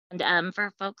And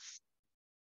for folks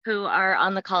who are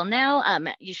on the call now,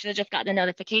 you should have just gotten a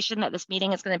notification that this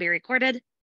meeting is going to be recorded.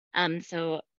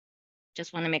 So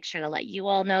just want to make sure to let you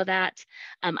all know that.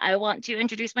 I want to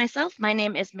introduce myself. My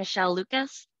name is Michelle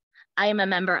Lucas. I am a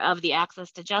member of the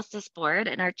Access to Justice Board,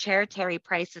 and our chair, Terry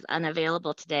Price, is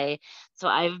unavailable today. So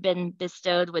I've been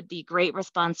bestowed with the great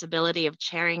responsibility of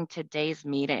chairing today's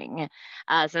meeting.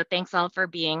 So thanks all for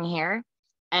being here.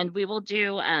 And we will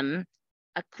do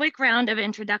a quick round of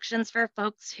introductions for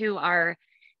folks who are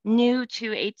new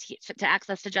to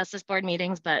Access to Justice Board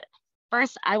meetings. But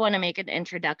first, I want to make an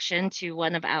introduction to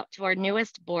our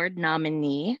newest board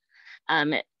nominee,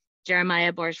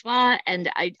 Jeremiah Bourgeois. And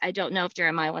I don't know if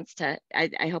Jeremiah wants to,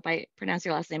 I hope I pronounce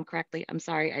your last name correctly. I'm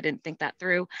sorry, I didn't think that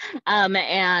through.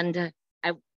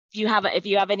 If you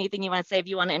have anything you want to say, if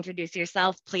you want to introduce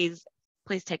yourself, please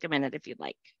take a minute if you'd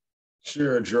like.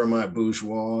 Sure, Jeremiah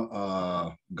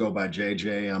Bourgeois, go by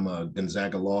JJ. I'm a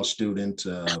Gonzaga law student,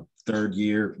 third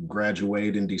year,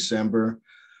 graduate in December.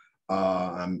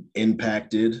 I'm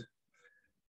impacted.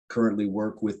 Currently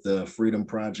work with the Freedom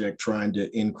Project trying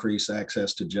to increase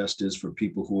access to justice for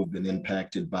people who have been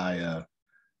impacted by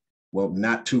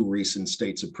not too recent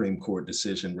state Supreme Court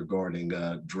decision regarding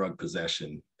drug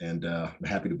possession. And I'm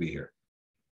happy to be here.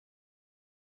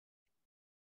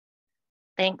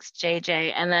 Thanks,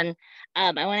 JJ. And then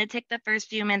I want to take the first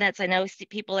few minutes. I know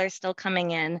people are still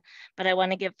coming in, but I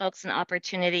want to give folks an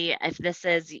opportunity, if this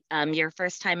is your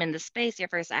first time in the space, your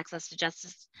first Access to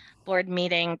Justice Board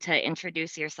meeting, to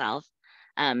introduce yourself.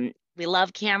 We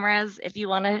love cameras if you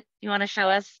want to show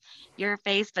us your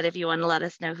face, but if you want to let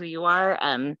us know who you are,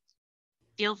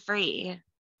 feel free.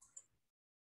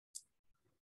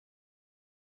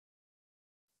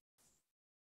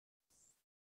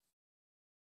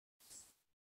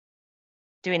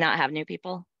 Do we not have new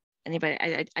people? Anybody?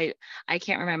 I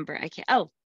can't remember. I can't.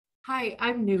 Oh. Hi,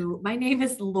 I'm new. My name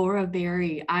is Laura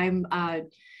Berry. I'm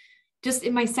just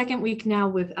in my second week now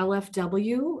with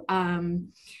LFW,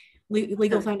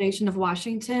 Legal Foundation of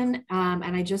Washington. And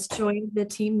I just joined the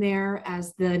team there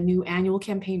as the new annual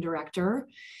campaign director.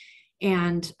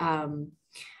 And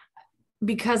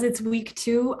because it's week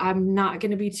 2, I'm not going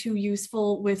to be too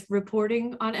useful with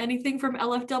reporting on anything from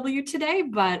LFW today,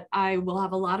 but I will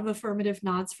have a lot of affirmative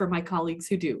nods for my colleagues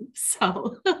who do.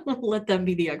 So let them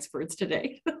be the experts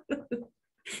today.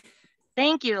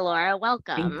 Thank you, Laura.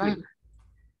 Welcome. Thank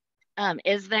you.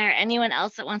 Is there anyone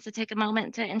else that wants to take a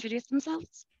moment to introduce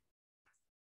themselves?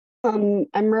 I'm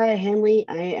Mariah Hanley.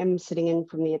 I am sitting in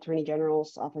from the Attorney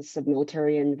General's Office of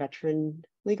Military and Veteran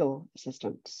Legal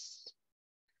Assistance.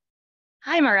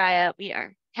 Hi, Mariah. We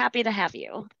are happy to have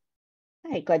you.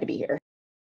 Hi, glad to be here.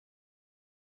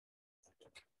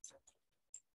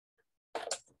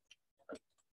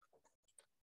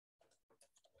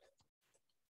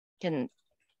 We'll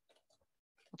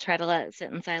try to let it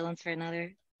sit in silence for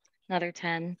another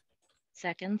 10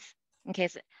 seconds in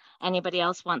case anybody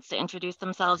else wants to introduce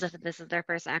themselves if this is their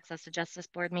first Access to Justice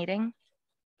Board meeting.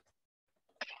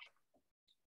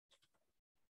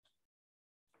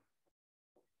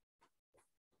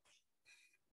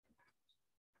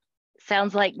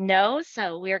 Sounds like no,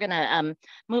 so we're gonna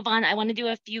move on. I want to do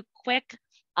a few quick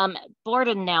board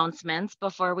announcements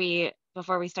before we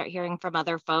start hearing from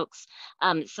other folks.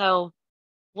 So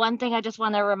one thing I just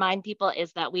want to remind people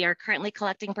is that we are currently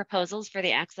collecting proposals for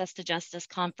the Access to Justice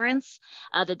Conference.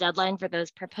 The deadline for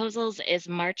those proposals is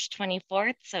March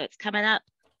 24th, so it's coming up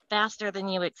faster than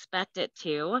you expect it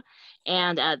to.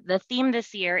 And the theme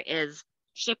this year is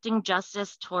shifting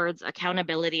justice towards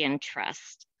accountability and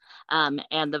trust. And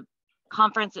the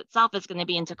conference itself is going to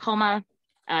be in Tacoma,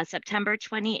 September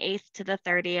 28th to the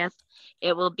 30th.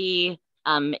 It will be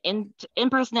in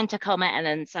person in Tacoma, and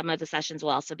then some of the sessions will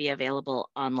also be available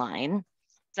online.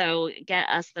 So get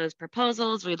us those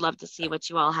proposals. We'd love to see what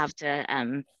you all have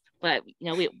to,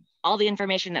 all the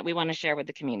information that we want to share with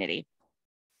the community.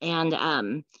 And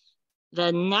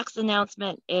the next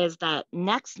announcement is that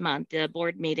next month, the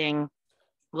board meeting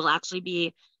will actually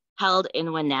be held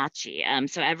in Wenatchee.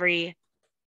 So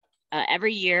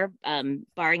every year,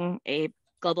 barring a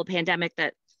global pandemic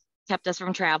that kept us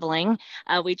from traveling,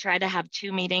 we try to have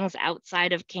 2 meetings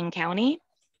outside of King County.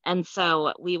 And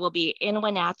so we will be in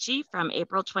Wenatchee from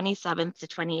April 27th to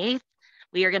 28th.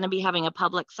 We are going to be having a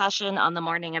public session on the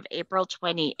morning of April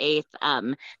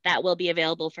 28th that will be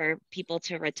available for people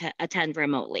to attend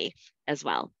remotely as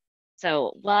well.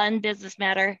 So one business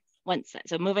matter,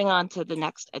 so moving on to the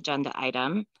next agenda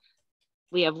item.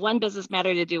 We have one business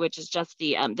matter to do, which is just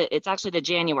it's actually the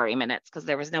January minutes because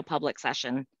there was no public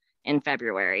session in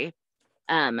February,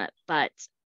 but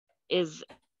is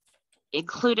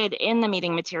included in the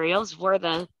meeting materials were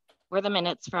the were the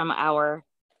minutes from our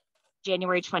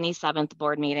January 27th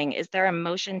board meeting. Is there a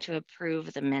motion to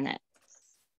approve the minutes?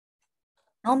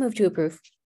 I'll move to approve.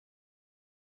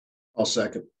 I'll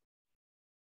second.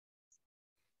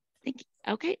 Thank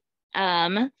you. Okay.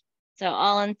 So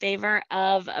all in favor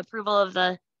of approval of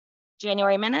the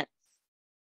January minutes?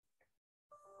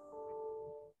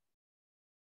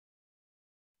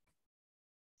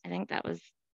 I think that was,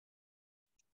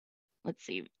 let's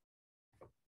see,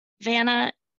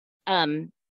 Vanna.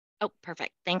 Oh,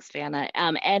 perfect. Thanks, Vanna.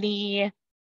 Any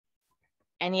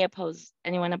opposed?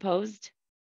 Anyone opposed?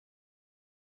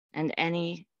 And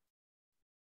any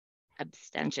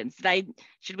abstentions?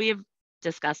 Should we have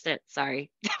discussed it?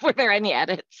 Sorry. Were there any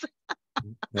edits?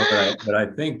 No, but I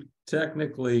think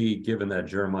technically, given that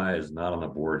Jeremiah is not on the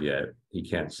board yet, he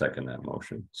can't second that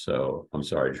motion. So I'm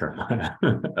sorry, Jeremiah.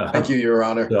 Thank you, Your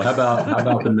Honor. So how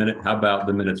about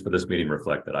the minutes for this meeting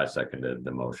reflect that I seconded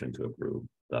the motion to approve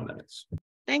the minutes?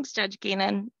 Thanks, Judge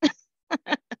Keenan.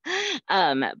 But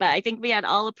I think we had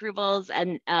all approvals,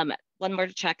 and one more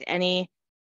to check. No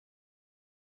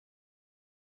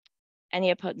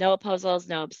opposals,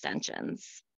 no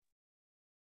abstentions.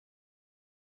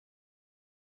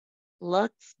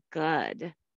 Looks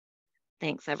good.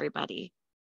 Thanks, everybody.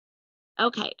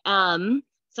 Okay,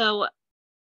 so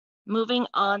moving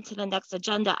on to the next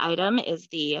agenda item is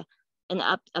a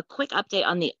quick update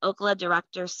on the OCLA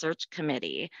Director Search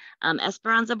Committee.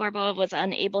 Esperanza Barboa was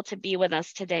unable to be with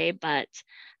us today, but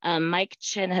Mike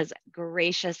Chin has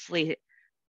graciously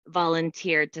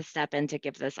volunteered to step in to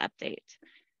give this update.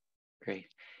 Great.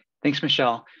 Thanks,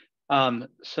 Michelle.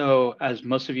 So as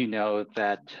most of you know,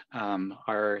 that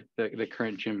the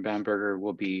current Jim Bamberger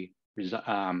will be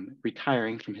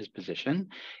retiring from his position.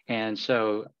 And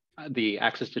so the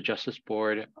Access to Justice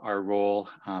Board, our role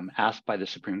asked by the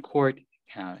Supreme Court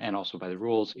and also by the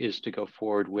rules, is to go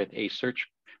forward with a search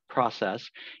process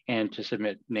and to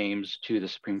submit names to the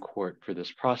Supreme Court for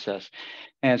this process.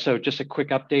 And so just a quick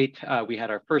update, we had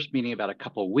our first meeting about a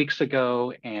couple of weeks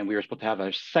ago, and we were supposed to have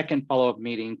our second follow-up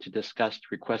meeting to discuss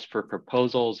requests for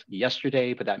proposals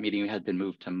yesterday, but that meeting had been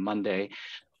moved to Monday.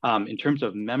 In terms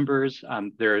of members,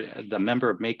 the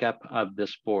member makeup of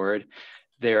this board,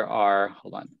 there are,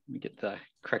 hold on, let me get the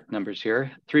correct numbers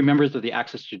here. 3 members of the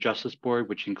Access to Justice Board,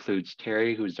 which includes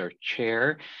Terry, who's our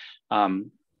chair,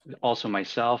 also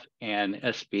myself, and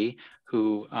SB,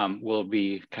 who will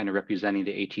be kind of representing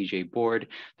the ATJ Board.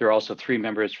 There are also 3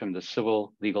 members from the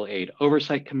Civil Legal Aid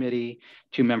Oversight Committee,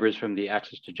 2 members from the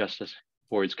Access to Justice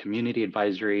Board's Community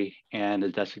Advisory, and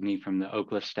a designee from the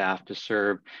OCLA staff to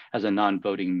serve as a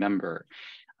non-voting member.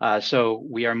 So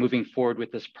we are moving forward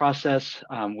with this process.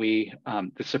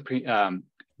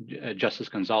 Justice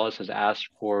Gonzalez has asked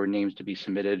for names to be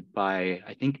submitted by,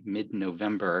 I think,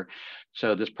 mid-November.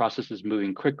 So this process is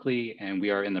moving quickly, and we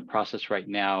are in the process right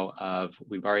now of,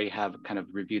 we've already have kind of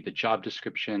reviewed the job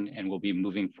description, and we'll be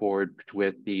moving forward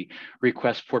with the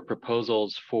request for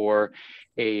proposals for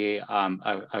a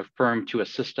firm to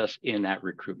assist us in that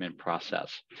recruitment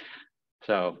process.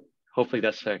 So hopefully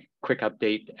that's a quick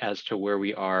update as to where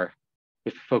we are.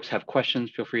 If folks have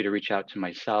questions, feel free to reach out to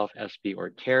myself, SB,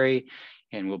 or Terry,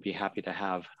 and we'll be happy to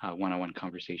have one-on-one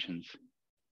conversations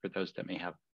for those that may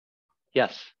have.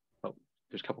 Yes, oh,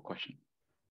 there's a couple questions.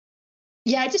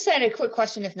 Yeah, I just had a quick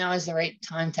question if now is the right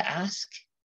time to ask.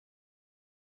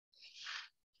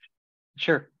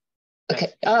 Sure.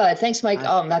 Okay, thanks, Mike.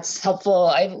 That's helpful.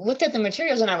 I looked at the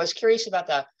materials and I was curious about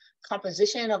the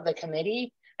composition of the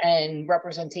committee and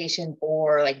representation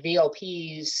for like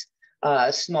VOPs,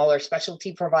 smaller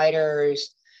specialty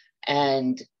providers,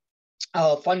 and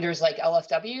funders like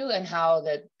LFW, and how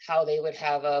they would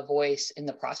have a voice in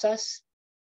the process.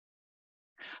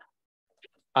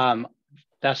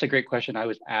 That's a great question. I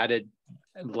was added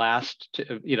last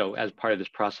to, as part of this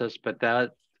process, but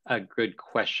that's a good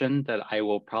question that I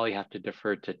will probably have to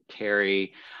defer to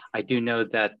Terry. I do know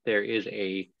that there is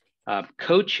a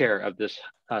co-chair of this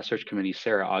search committee,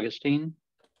 Sarah Augustine.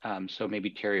 So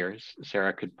maybe Terry or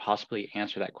Sarah could possibly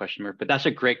answer that question, but that's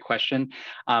a great question.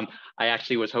 I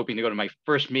actually was hoping to go to my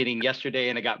first meeting yesterday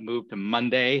and it got moved to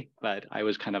Monday, but I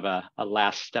was kind of a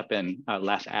last step in,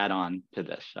 last add-on to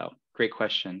this. So great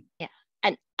question. Yeah,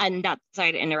 and not,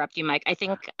 sorry to interrupt you, Mike. I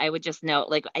think I would just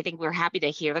note, I think we're happy to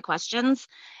hear the questions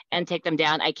and take them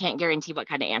down. I can't guarantee what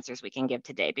kind of answers we can give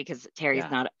today because Terry's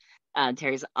not,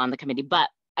 Terry's on the committee, but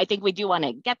I think we do want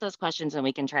to get those questions and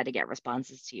we can try to get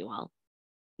responses to you all.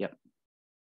 Yep.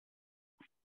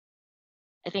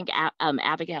 I think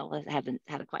Abigail had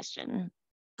a question.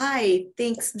 Hi,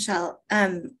 thanks, Michelle.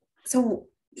 So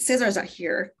Cesar's not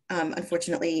here,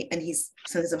 unfortunately, and he's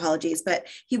sent his apologies, but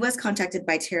he was contacted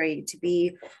by Terry to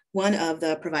be one of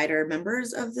the provider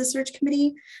members of the search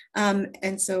committee.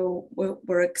 And so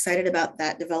we're excited about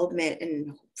that development, and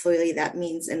hopefully that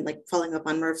means, and like following up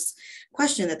on Murph's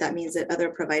question, that means that other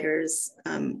providers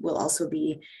will also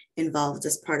be involved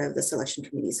as part of the selection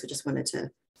committee. So just wanted to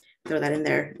throw that in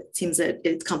there. It seems that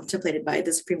it's contemplated by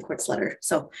the Supreme Court's letter.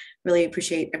 So really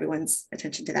appreciate everyone's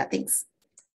attention to that. Thanks.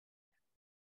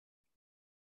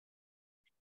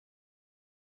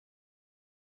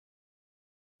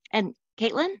 And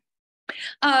Caitlin?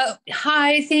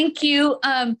 Hi, thank you.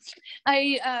 My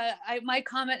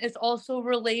comment is also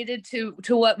related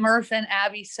to what Murph and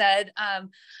Abby said. I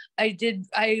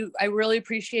really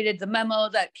appreciated the memo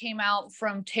that came out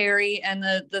from Terry and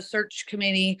the search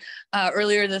committee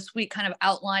earlier this week, kind of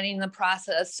outlining the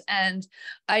process. And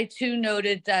I too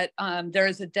noted that there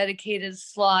is a dedicated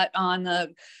slot on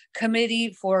the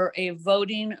committee for a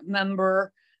voting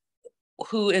member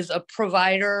who is a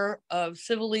provider of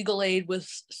civil legal aid with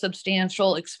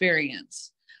substantial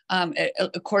experience.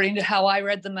 According to how I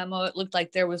read the memo, it looked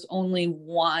like there was only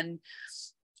one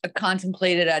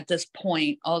contemplated at this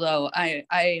point, although I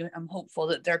am hopeful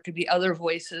that there could be other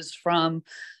voices from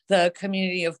the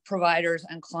community of providers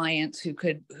and clients who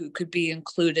could be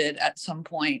included at some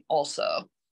point also.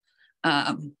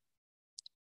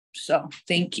 So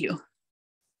thank you.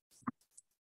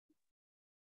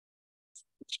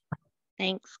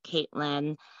 Thanks,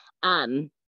 Caitlin. Any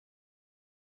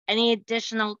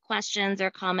additional questions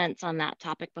or comments on that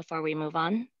topic before we move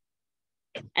on?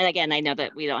 And again, I know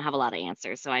that we don't have a lot of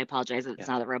answers, so I apologize that it's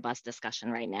not a robust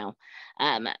discussion right now.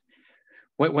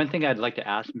 One thing I'd like to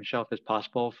ask, Michelle, if it's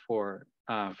possible, for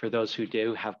those who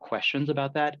do have questions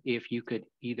about that, if you could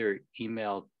either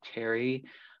email Terry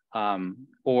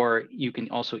or you can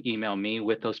also email me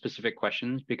with those specific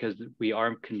questions, because we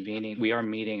are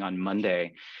meeting on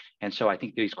Monday. And so I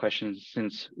think these questions,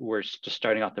 since we're just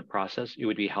starting off the process, it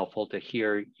would be helpful to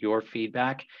hear your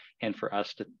feedback and for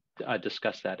us to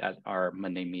discuss that at our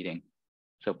Monday meeting.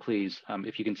 So please,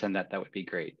 if you can send that, that would be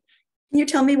great. Can you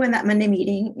tell me when that Monday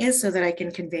meeting is so that I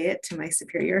can convey it to my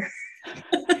superior?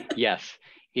 Yes,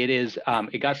 it is.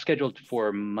 It got scheduled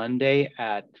for Monday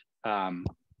at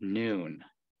noon.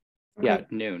 Okay. Yeah,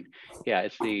 noon. Yeah,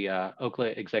 it's the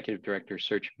OCLA Executive Director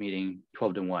Search Meeting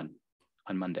 12 to 1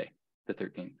 on Monday, the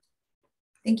 13th.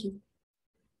 Thank you.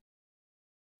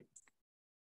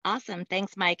 Awesome.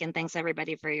 Thanks, Mike. And thanks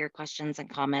everybody for your questions and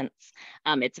comments.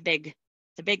 It's a big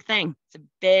thing. It's a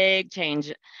big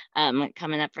change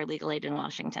coming up for legal aid in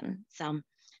Washington. So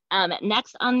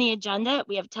next on the agenda,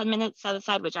 we have 10 minutes set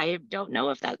aside, which I don't know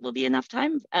if that will be enough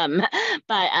time.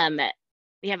 But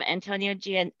we have Antonio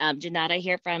Giannata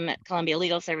here from Columbia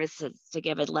Legal Services to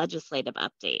give a legislative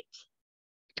update.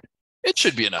 It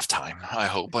should be enough time, I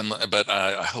hope, but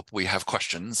I hope we have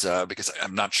questions because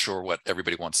I'm not sure what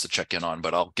everybody wants to check in on,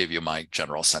 but I'll give you my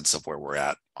general sense of where we're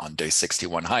at on day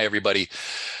 61. Hi, everybody.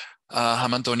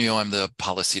 I'm Antonio. I'm the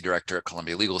policy director at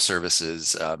Columbia Legal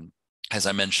Services. As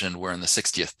I mentioned, we're in the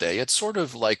 60th day. It's sort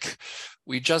of like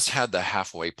we just had the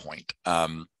halfway point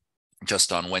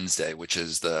just on Wednesday, which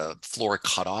is the floor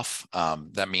cutoff.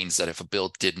 That means that if a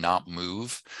bill did not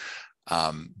move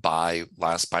by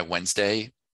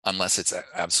Wednesday, unless it's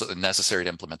absolutely necessary to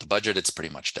implement the budget, it's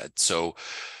pretty much dead. So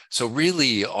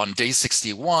really on day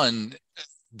 61,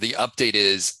 the update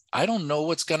is, I don't know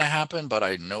what's going to happen, but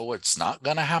I know it's not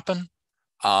going to happen.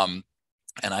 And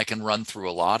I can run through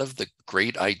a lot of the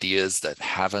great ideas that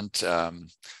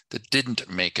didn't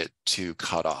make it to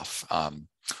cutoff.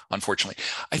 Unfortunately,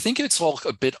 I think it's all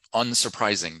a bit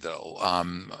unsurprising, though.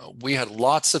 We had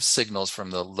lots of signals from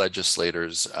the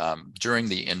legislators during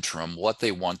the interim, what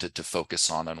they wanted to focus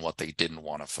on and what they didn't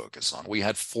want to focus on. We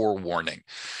had forewarning.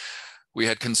 We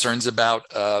had concerns about,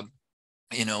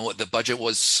 the budget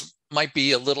might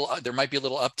be a little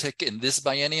uptick in this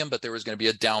biennium, but there was going to be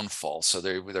a downfall. So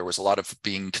there was a lot of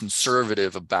being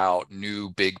conservative about new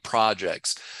big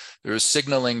projects. There was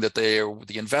signaling that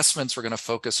the investments were going to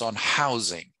focus on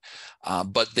housing,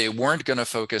 but they weren't going to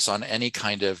focus on any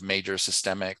kind of major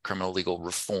systemic criminal legal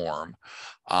reform.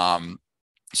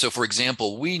 So, for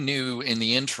example, we knew in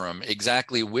the interim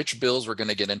exactly which bills were going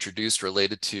to get introduced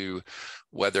related to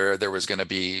whether there was going to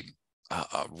be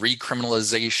a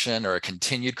recriminalization or a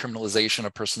continued criminalization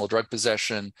of personal drug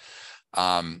possession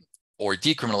or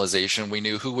decriminalization. We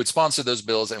knew who would sponsor those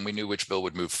bills and we knew which bill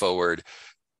would move forward.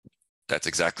 That's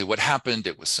exactly what happened.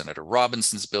 It was Senator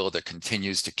Robinson's bill that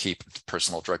continues to keep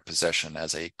personal drug possession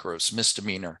as a gross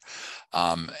misdemeanor.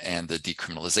 And the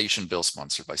decriminalization bill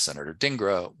sponsored by Senator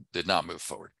Dhingra did not move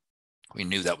forward. We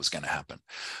knew that was going to happen.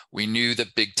 We knew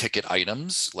that big ticket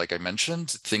items, like I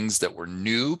mentioned, things that were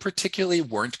new particularly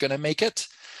weren't going to make it.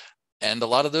 And a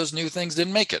lot of those new things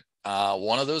didn't make it.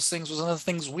 One of those things was one of the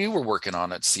things we were working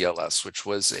on at CLS, which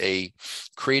was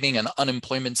creating an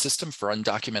unemployment system for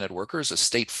undocumented workers, a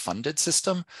state-funded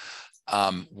system.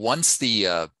 Once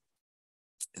the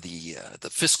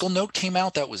fiscal note came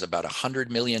out, that was about $100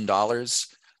 million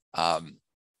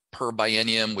per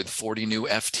biennium with 40 new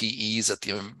FTEs at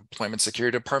the Employment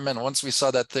Security Department. Once we saw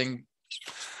that thing,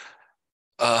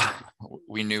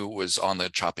 we knew it was on the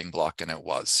chopping block, and it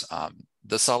was.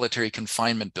 The solitary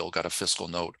confinement bill got a fiscal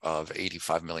note of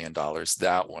 $85 million.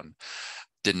 That one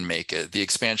didn't make it. The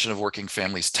expansion of working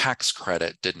families tax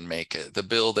credit didn't make it. The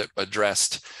bill that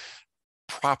addressed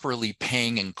properly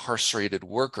paying incarcerated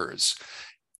workers,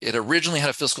 it originally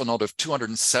had a fiscal note of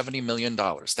 $270 million.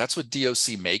 That's what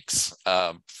DOC makes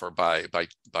by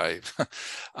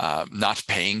not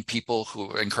paying people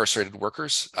who incarcerated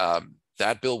workers.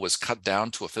 That bill was cut down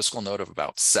to a fiscal note of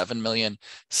about $7 million,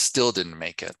 still didn't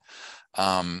make it.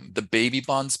 The baby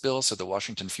bonds bill, so the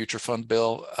Washington Future Fund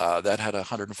bill, that had a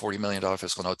 $140 million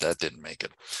fiscal note, that didn't make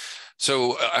it.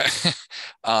 So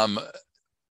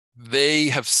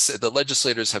the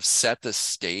legislators have set the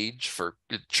stage for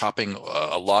chopping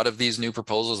a lot of these new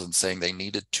proposals and saying they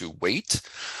needed to wait.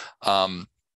 And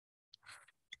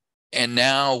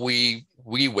now we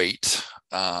wait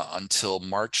until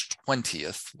March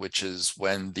 20th, which is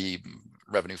when the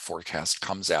revenue forecast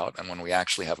comes out and when we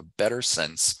actually have a better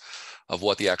sense of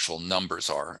what the actual numbers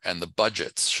are. And the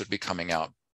budgets should be coming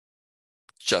out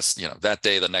just that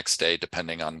day, the next day,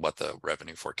 depending on what the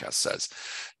revenue forecast says.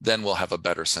 Then we'll have a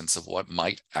better sense of what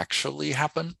might actually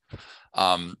happen.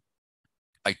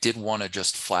 I did want to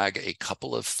just flag a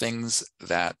couple of things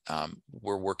that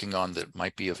we're working on that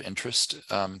might be of interest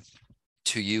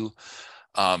to you.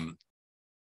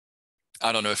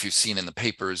 I don't know if you've seen in the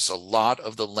papers, a lot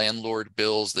of the landlord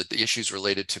bills, the issues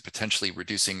related to potentially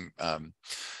reducing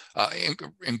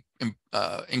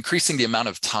increasing the amount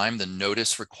of time the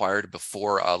notice required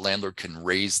before a landlord can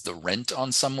raise the rent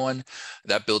on someone.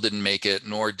 That bill didn't make it,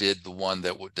 nor did the one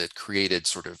that created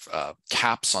sort of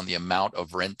caps on the amount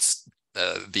of rents,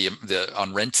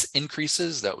 on rent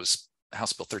increases. That was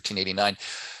House Bill 1389.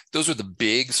 Those are the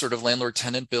big sort of landlord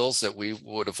tenant bills that we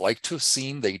would have liked to have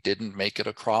seen. They didn't make it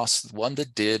across. The one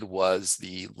that did was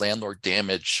the landlord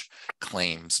damage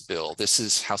claims bill. This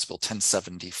is House Bill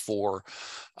 1074.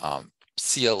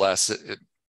 CLS,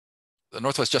 the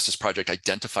Northwest Justice Project,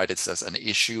 identified it as an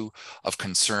issue of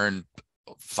concern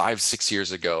 5-6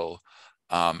 years ago.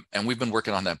 And we've been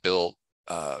working on that bill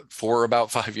for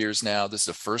about 5 years now. This is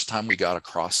the first time we got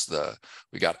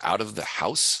out of the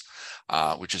House,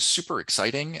 which is super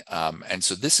exciting. And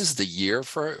so this is the year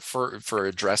for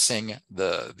addressing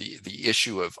the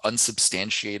issue of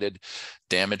unsubstantiated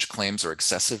damage claims or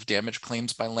excessive damage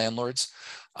claims by landlords.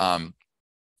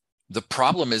 The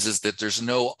problem is that there's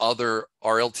no other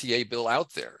RLTA bill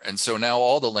out there. And so now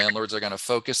all the landlords are going to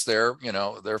focus their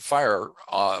fire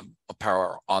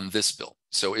power on this bill.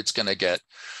 So it's going to get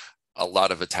a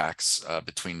lot of attacks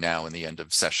between now and the end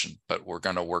of session, but we're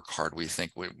going to work hard. We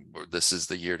think this is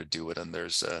the year to do it. And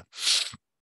there's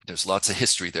lots of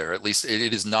history there. At least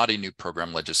it is not a new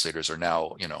program. Legislators are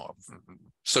now,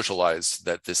 socialized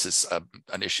that this is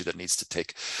an issue that needs to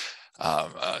take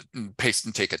pace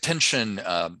and take attention.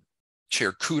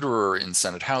 Chair Cooterer in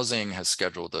Senate Housing has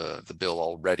scheduled the bill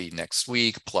already next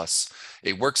week, plus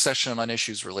a work session on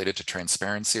issues related to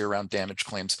transparency around damage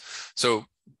claims. So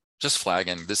just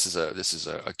flagging, this is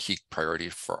a key priority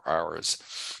for ours.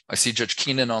 I see Judge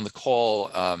Keenan on the call.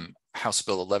 House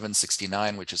Bill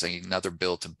 1169, which is another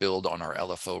bill to build on our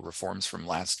LFO reforms from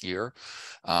last year,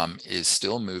 is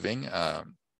still moving.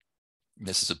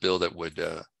 This is a bill that would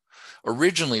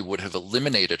originally would have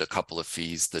eliminated a couple of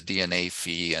fees, the DNA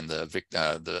fee and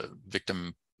the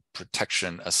victim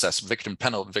protection victim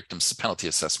penalty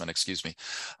assessment, excuse me.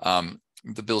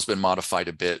 The bill's been modified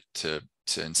a bit to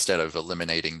instead of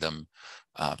eliminating them,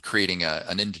 creating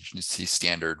an indigency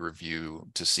standard review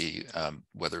to see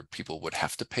whether people would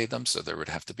have to pay them. So there would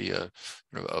have to be a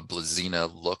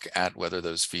Blazina look at whether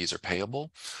those fees are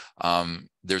payable.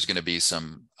 There's going to be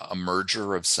a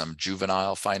merger of some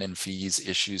juvenile fine and fees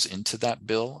issues into that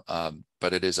bill,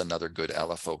 but it is another good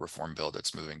LFO reform bill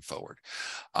that's moving forward.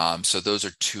 So those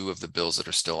are two of the bills that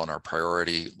are still on our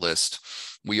priority list.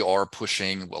 We are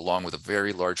pushing, along with a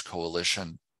very large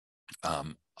coalition,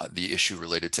 the issue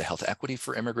related to health equity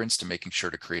for immigrants, to making sure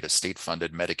to create a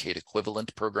state-funded Medicaid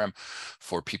equivalent program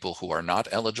for people who are not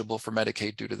eligible for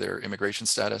Medicaid due to their immigration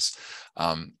status.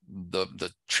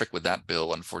 The trick with that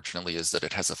bill, unfortunately, is that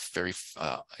it has a very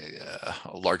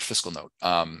large fiscal note.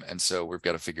 And so we've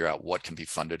got to figure out what can be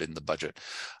funded in the budget.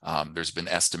 There's been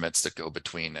estimates that go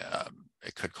between,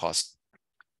 it could cost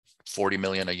 40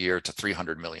 million a year to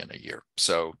 300 million a year.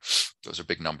 So those are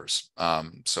big numbers.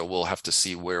 So we'll have to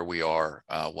see where we are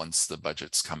once the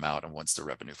budgets come out and once the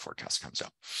revenue forecast comes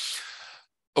out.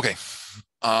 Okay.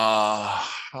 How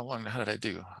did I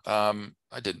do?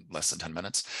 I did less than 10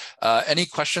 minutes. Any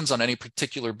questions on any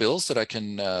particular bills that I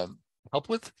can help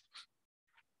with?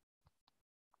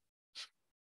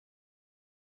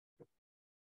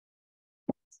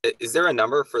 Is there a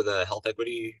number for the health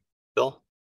equity bill?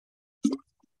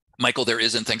 Michael, there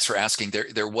isn't. Thanks for asking.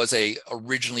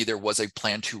 Originally there was a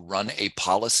plan to run a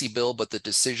policy bill, but the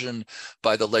decision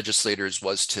by the legislators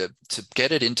was to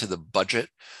get it into the budget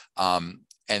and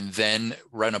then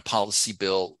run a policy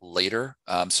bill later.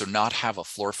 So not have a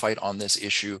floor fight on this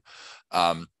issue.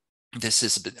 This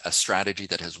is a strategy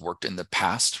that has worked in the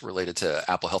past related to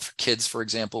Apple Health for Kids, for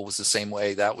example, was the same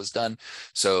way that was done.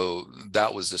 So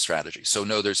that was the strategy. So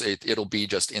no, it'll be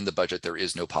just in the budget. There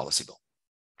is no policy bill.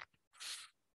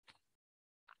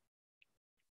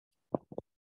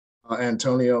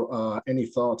 Antonio, any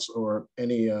thoughts or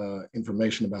any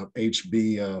information about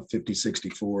HB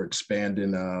 5064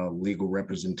 expanding legal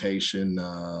representation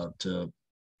to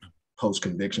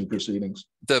post-conviction proceedings?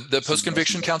 The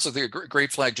post-conviction counsel, the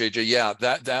great flag, JJ. Yeah,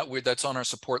 that's on our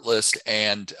support list,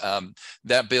 and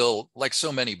that bill, like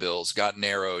so many bills, got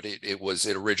narrowed.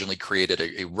 It originally created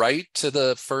a right to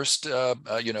the first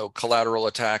collateral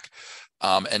attack,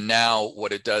 and now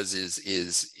what it does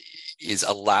is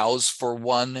allows for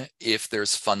one if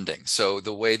there's funding. So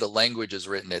the way the language is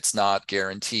written, it's not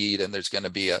guaranteed, and there's going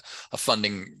to be a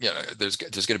funding, there's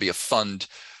going to be a fund,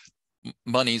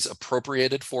 monies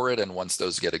appropriated for it, and once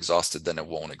those get exhausted, then it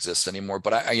won't exist anymore.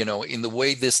 But in the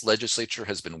way this legislature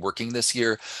has been working this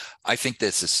year, I think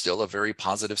this is still a very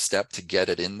positive step to get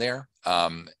it in there.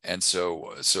 And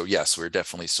so yes, we're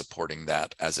definitely supporting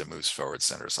that as it moves forward,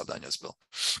 Senator Saldaña's bill.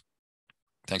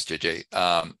 Thanks,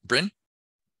 JJ. Bryn?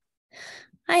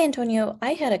 Hi, Antonio.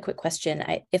 I had a quick question.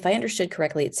 If I understood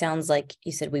correctly, it sounds like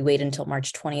you said we wait until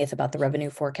March 20th about the revenue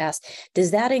forecast.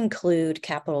 Does that include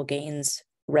capital gains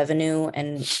revenue,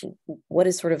 and what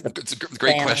is sort of the— It's a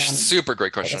great question, super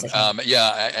great question.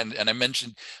 Yeah, and I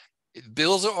mentioned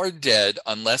bills are dead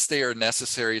unless they are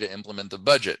necessary to implement the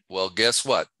budget. Well, guess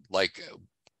what? Like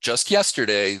just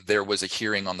yesterday, there was a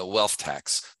hearing on the wealth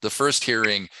tax. The first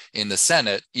hearing in the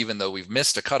Senate, even though we've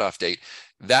missed a cutoff date,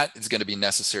 that is going to be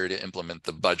necessary to implement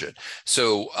the budget.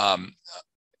 So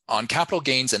on capital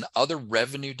gains and other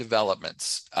revenue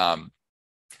developments,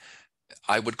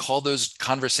 I would call those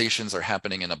conversations are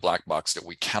happening in a black box that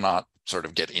we cannot sort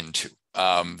of get into.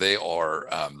 They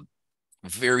are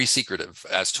very secretive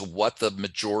as to what the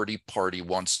majority party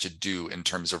wants to do in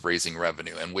terms of raising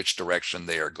revenue and which direction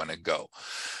they are going to go.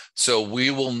 So we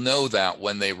will know that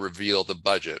when they reveal the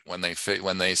budget, when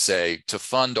they say to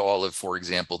fund all of, for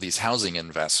example, these housing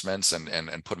investments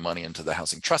and put money into the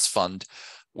housing trust fund,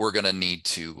 we're going to need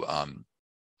to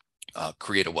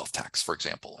create a wealth tax, for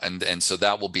example. And so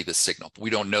that will be the signal.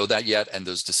 We don't know that yet, and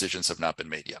those decisions have not been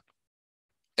made yet.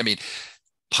 I mean,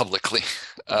 publicly,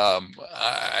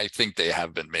 I think they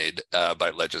have been made by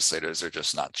legislators. They're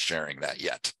just not sharing that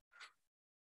yet.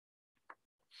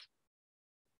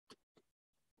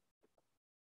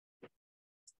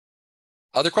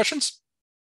 Other questions?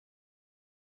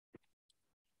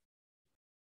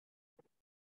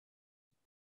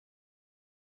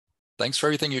 Thanks for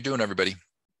everything you're doing, everybody.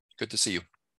 Good to see you.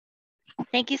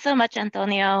 Thank you so much,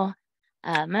 Antonio.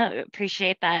 I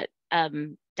appreciate that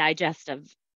digest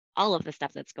of all of the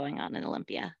stuff that's going on in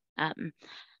Olympia.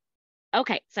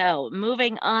 Okay, so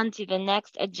moving on to the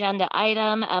next agenda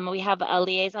item, we have a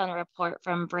liaison report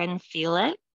from Bryn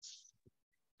Felix.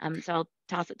 So I'll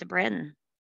toss it to Bryn.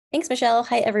 Thanks, Michelle.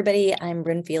 Hi, everybody. I'm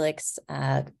Bryn Felix,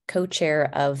 co-chair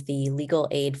of the Legal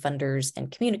Aid Funders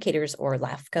and Communicators, or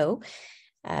LAFCO,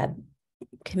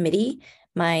 committee.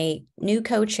 My new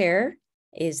co-chair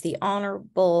is the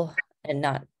Honorable, and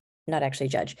not actually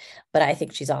judge, but I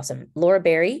think she's awesome, Laura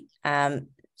Berry.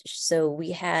 So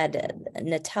we had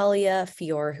Natalia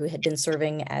Fior, who had been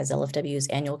serving as LFW's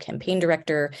annual campaign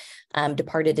director,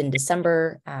 departed in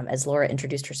December. As Laura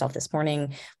introduced herself this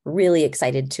morning, we're really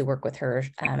excited to work with her,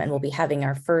 and we'll be having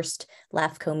our first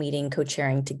LAFCO meeting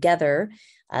co-chairing together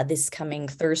this coming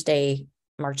Thursday,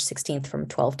 March 16th from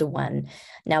 12 to 1.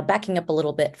 Now, backing up a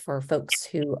little bit for folks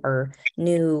who are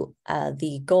new,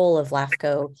 the goal of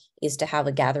LAFCO is to have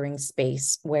a gathering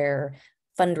space where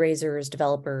fundraisers,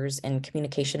 developers, and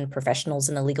communication professionals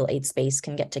in the legal aid space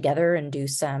can get together and do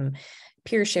some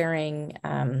peer sharing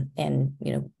and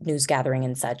news gathering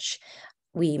and such.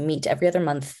 We meet every other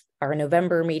month. Our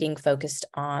November meeting focused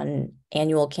on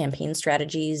annual campaign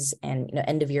strategies and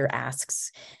end of year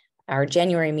asks. Our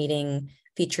January meeting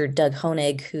featured Doug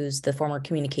Honig, who's the former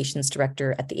communications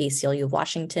director at the ACLU of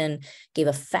Washington, gave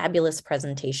a fabulous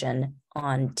presentation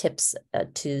on tips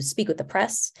to speak with the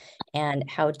press and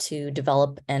how to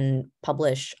develop and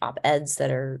publish op-eds that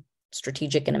are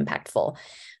strategic and impactful.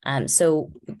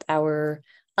 So our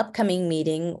upcoming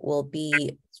meeting will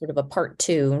be sort of a part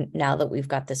 2 now that we've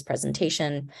got this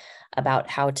presentation about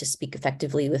how to speak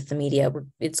effectively with the media.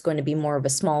 It's going to be more of a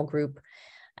small group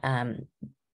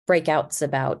breakouts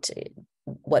about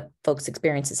what folks'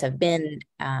 experiences have been.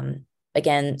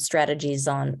 Again, strategies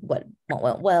on what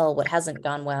went well, what hasn't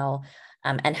gone well,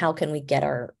 and how can we get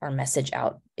our message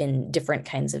out in different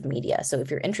kinds of media. So if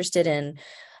you're interested in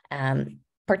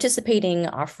participating,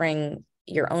 offering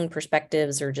your own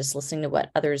perspectives, or just listening to what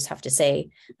others have to say,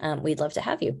 we'd love to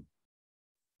have you.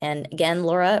 And again,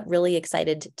 Laura, really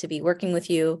excited to be working with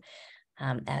you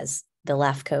as the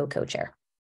LAFCO co-chair.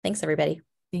 Thanks, everybody.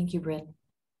 Thank you, Britt.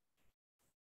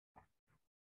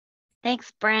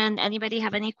 Thanks, Bryn. Anybody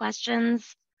have any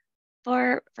questions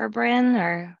for Bryn?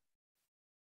 Or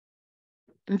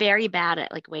I'm very bad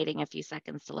at waiting a few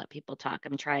seconds to let people talk.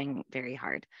 I'm trying very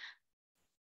hard.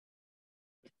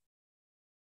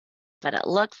 But it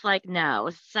looks like no.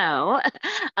 So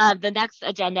the next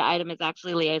agenda item is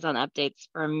actually liaison updates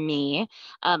for me.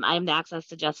 I'm the Access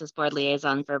to Justice Board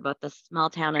liaison for both the Small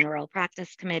Town and Rural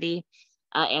Practice Committee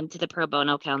and to the Pro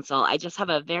Bono Council. I just have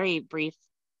a very brief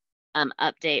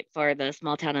update for the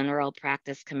Small Town and Rural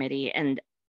Practice Committee. And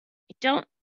I don't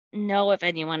know if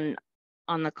anyone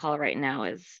on the call right now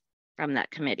is from that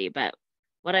committee, but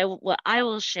what I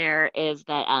will share is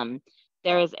that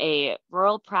there is a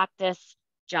rural practice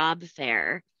job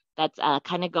fair that's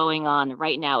kind of going on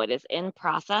right now. It is in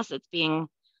process. It's being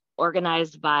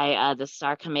organized by the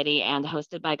STAR Committee and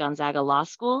hosted by Gonzaga Law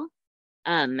School.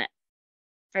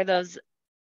 For those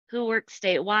who work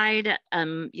statewide,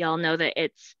 y'all know that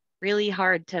it's really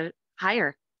hard to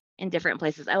hire in different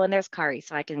places. Oh, and there's Kari,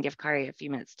 so I can give Kari a few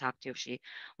minutes to talk to if she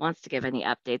wants to give any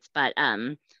updates. But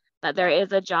there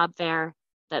is a job fair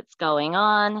that's going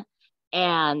on,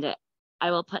 and I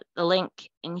will put the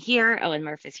link in here. Oh, and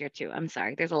Murph is here too. I'm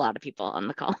sorry. There's a lot of people on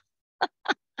the call.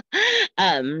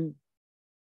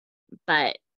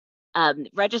 But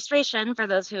registration for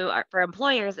those who are for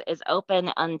employers is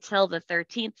open until the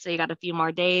 13th. So you got a few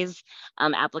more days.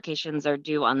 Applications are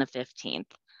due on the 15th.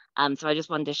 So I just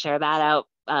wanted to share that out,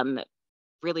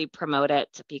 really promote it,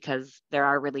 because there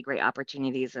are really great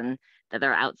opportunities and that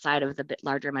are outside of the bit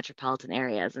larger metropolitan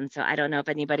areas. And so I don't know if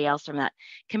anybody else from that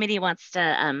committee wants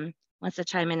to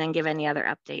chime in and give any other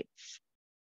updates.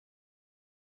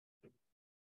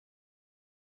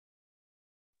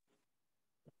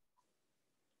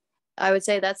 I would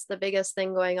say that's the biggest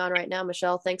thing going on right now.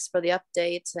 Michelle, thanks for the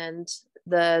update. And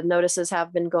the notices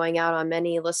have been going out on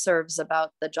many listservs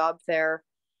about the job fair.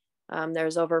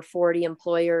 There's over 40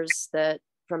 employers that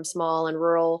from small and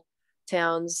rural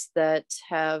towns that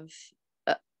have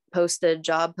posted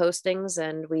job postings,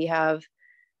 and we have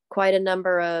quite a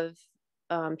number of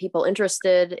people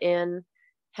interested in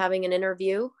having an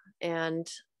interview, and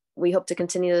we hope to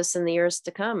continue this in the years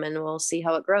to come, and we'll see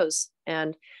how it grows.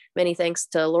 And many thanks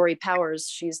to Lori Powers.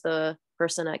 She's the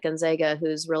person at Gonzaga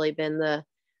who's really been the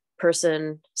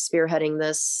person spearheading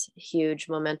this huge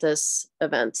momentous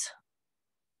event.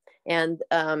 And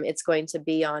it's going to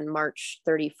be on March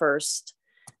 31st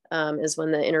is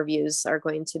when the interviews are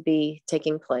going to be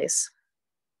taking place.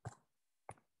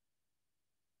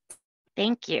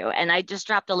 Thank you. And I just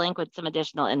dropped a link with some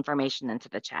additional information into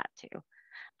the chat too.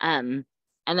 And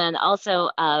then also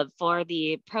for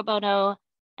the Pro Bono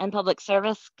and Public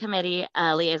Service Committee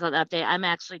liaison update, I'm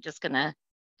actually just gonna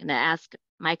ask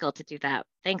Michael to do that.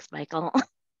 Thanks, Michael.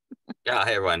 Yeah,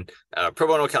 hi everyone. Pro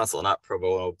Bono Council, not Pro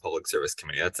Bono Public Service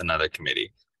Committee. That's another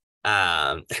committee.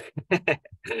 No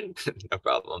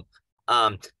problem.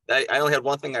 I only had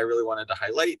one thing I really wanted to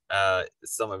highlight.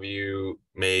 Some of you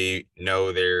may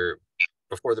know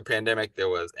before the pandemic, there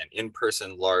was an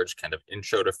in-person large kind of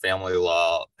intro to family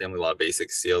law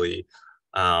basics CLE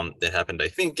that happened, I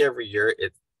think, every year.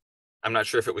 I'm not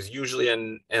sure if it was usually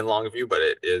in Longview, but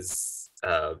it is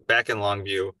back in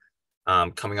Longview,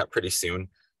 coming up pretty soon.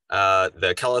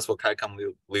 The Kalispell CAICOM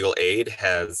legal aid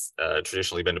has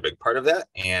traditionally been a big part of that.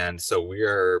 And so we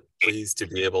are pleased to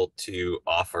be able to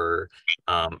offer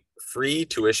free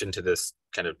tuition to this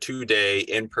kind of 2-day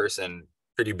in-person,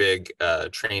 pretty big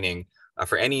training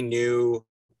for any new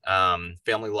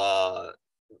family law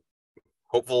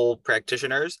hopeful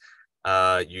practitioners.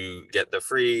 You get the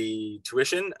free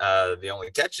tuition. The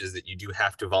only catch is that you do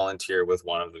have to volunteer with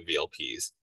one of the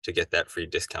VLPs to get that free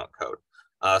discount code.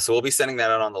 So we'll be sending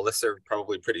that out on the listserv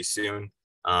probably pretty soon.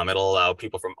 It'll allow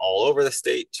people from all over the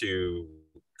state to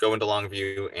go into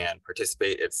Longview and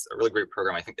participate. It's a really great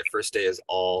program. I think the first day is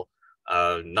all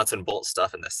nuts and bolts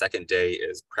stuff, and the second day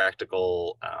is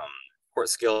practical court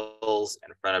skills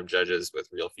in front of judges with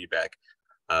real feedback.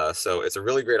 So it's a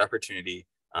really great opportunity,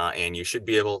 and you should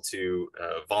be able to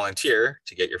volunteer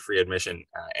to get your free admission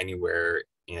anywhere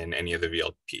in any of the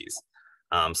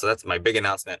VLPs. So that's my big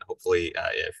announcement. Hopefully,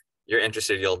 if you're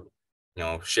interested,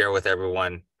 you'll share with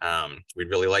everyone. We'd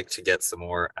really like to get some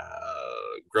more,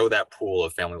 grow that pool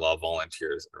of family law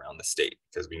volunteers around the state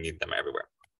because we need them everywhere.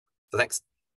 So thanks.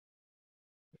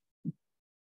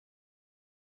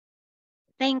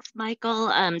 Thanks, Michael.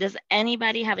 Does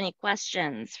anybody have any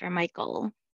questions for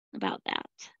Michael about that?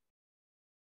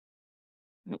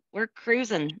 We're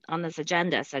cruising on this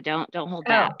agenda, so don't hold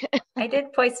back. I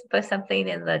did post something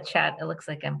in the chat. It looks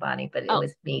like I'm Bonnie, but it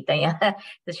was me, Diana.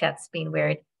 The chat's being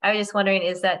weird. I was just wondering,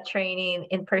 is that training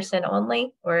in person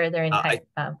only, or are there in type?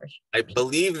 I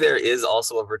believe there is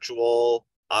also a virtual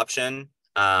option,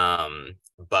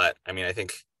 but I mean, I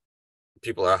think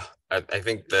people are. I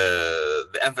think the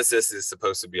emphasis is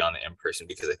supposed to be on the in-person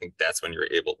because I think that's when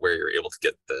you're able to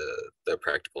get the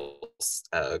practical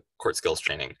court skills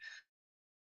training.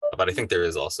 But I think there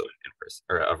is also an in-person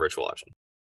or a virtual option.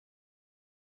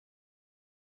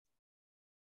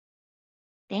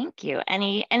 Thank you.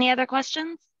 Any other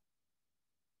questions?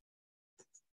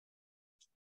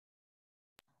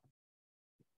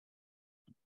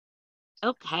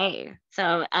 Okay,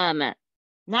 so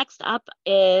next up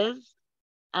is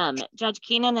Judge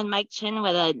Keenan and Mike Chin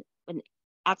with an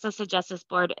Access to Justice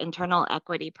Board internal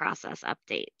equity process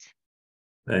update.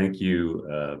 Thank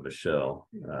you, Michelle.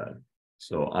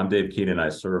 So I'm Dave Keenan. I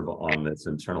serve on this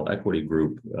internal equity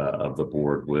group of the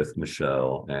board with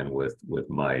Michelle and with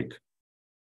Mike.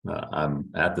 I'm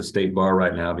at the state bar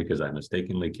right now because I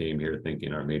mistakenly came here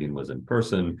thinking our meeting was in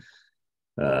person.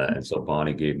 And so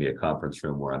Bonnie gave me a conference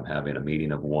room where I'm having a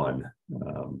meeting of one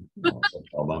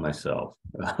all by myself.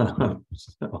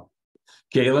 So,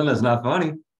 Kaylin, that's not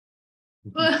funny.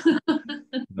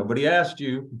 Nobody asked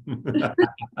you.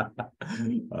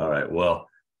 All right, well,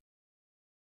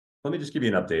 let me just give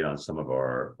you an update on some of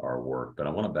our work, but I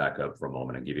want to back up for a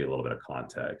moment and give you a little bit of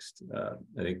context.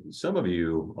 I think some of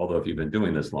you, although if you've been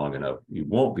doing this long enough, you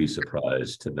won't be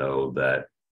surprised to know that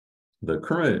the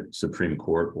current Supreme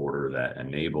Court order that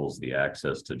enables the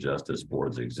Access to Justice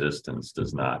Board's existence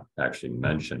does not actually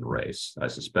mention race. I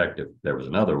suspect if there was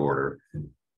another order,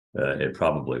 it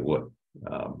probably would.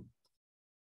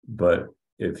 But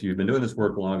if you've been doing this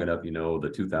work long enough, you know the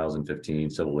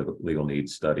 2015 Civil Legal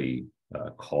Needs Study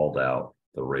called out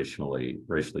the racially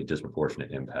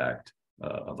disproportionate impact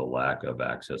of the lack of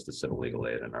access to civil legal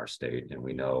aid in our state. And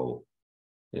we know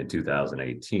in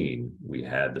 2018, we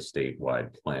had the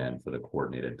statewide plan for the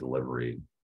coordinated delivery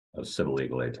of civil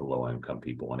legal aid to low-income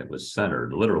people. And it was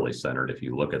centered, literally centered. If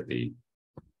you look at the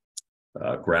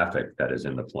graphic that is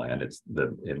in the plan,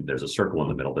 there's a circle in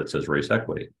the middle that says race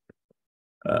equity.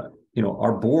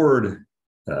 Our board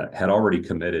had already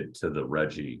committed to the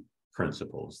RGGI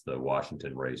principles, the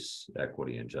Washington Race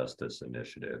Equity and Justice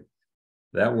Initiative.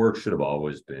 That work should have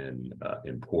always been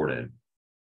important.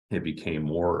 It became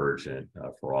more urgent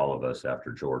for all of us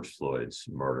after George Floyd's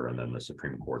murder and then the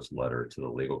Supreme Court's letter to the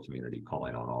legal community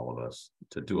calling on all of us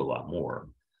to do a lot more.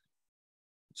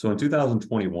 So in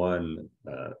 2021,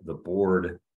 the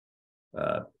board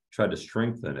tried to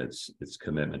strengthen its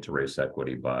commitment to race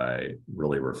equity by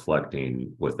really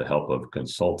reflecting with the help of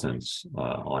consultants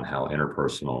on how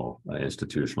interpersonal,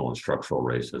 institutional, and structural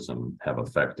racism have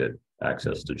affected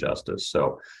access to justice.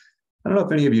 So I don't know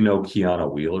if any of you know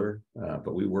Kiana Wheeler,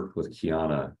 but we worked with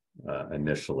Kiana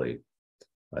initially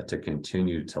to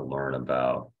continue to learn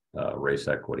about race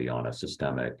equity on a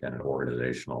systemic and an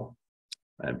organizational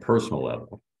and personal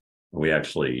level. We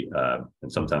actually,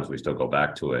 and sometimes we still go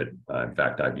back to it. In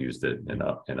fact, I've used it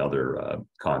in other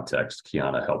contexts.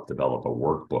 Kiana helped develop a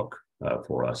workbook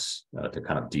for us to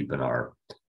kind of deepen our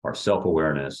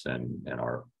self-awareness and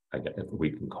our, I guess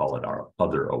we can call it our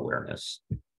other awareness.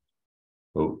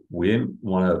 But we didn't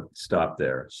want to stop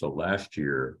there. So last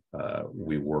year,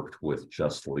 we worked with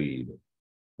Just Lead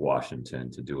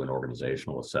Washington to do an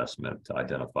organizational assessment to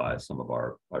identify some of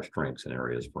our strengths and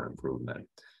areas for improvement.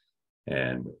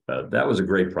 And that was a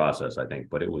great process, I think,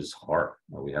 but it was hard.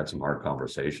 We had some hard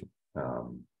conversation.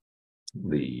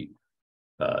 The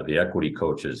equity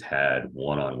coaches had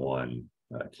one-on-one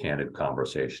candid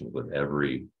conversations with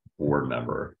every board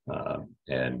member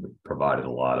and provided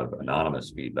a lot of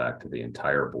anonymous feedback to the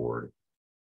entire board.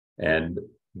 And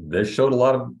this showed a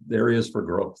lot of areas for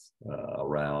growth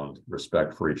around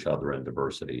respect for each other and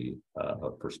diversity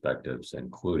of perspectives,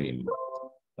 including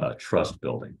trust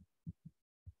building.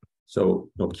 So,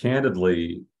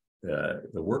 candidly, the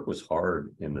work was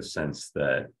hard in the sense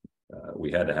that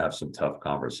we had to have some tough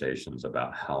conversations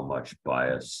about how much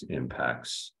bias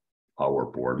impacts our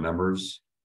board members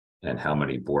and how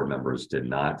many board members did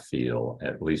not feel,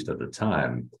 at least at the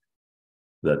time,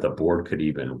 that the board could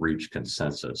even reach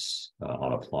consensus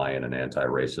on applying an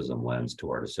anti-racism lens to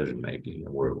our decision-making.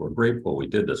 And we're grateful we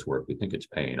did this work. We think it's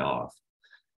paying off.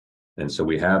 And so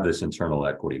we have this internal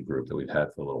equity group that we've had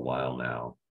for a little while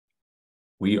now.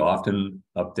 We often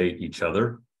update each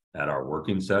other at our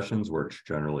working sessions, where it's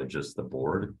generally just the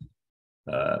board.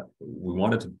 We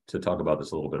wanted to talk about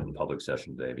this a little bit in the public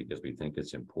session today because we think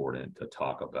it's important to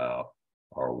talk about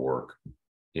our work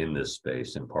in this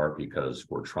space, in part because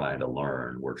we're trying to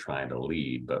learn, we're trying to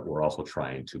lead, but we're also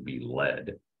trying to be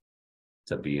led,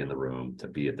 to be in the room, to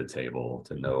be at the table,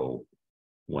 to know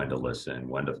when to listen,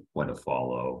 when to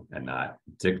follow, and not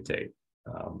dictate.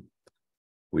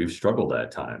 We've struggled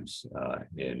at times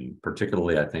in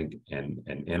particularly, I think, in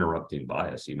interrupting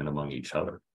bias, even among each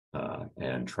other,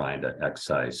 and trying to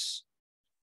excise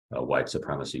white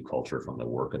supremacy culture from the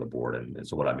work of the board. And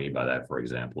so what I mean by that, for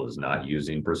example, is not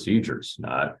using procedures,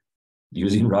 not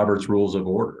using Robert's Rules of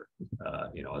Order,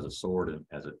 as a sword and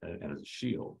as a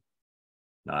shield,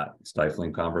 not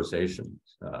stifling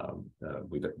conversations.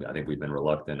 I think we've been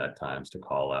reluctant at times to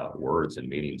call out words in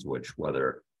meetings which,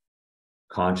 whether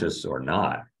conscious or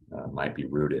not, might be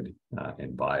rooted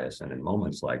in bias. And in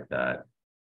moments like that,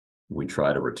 we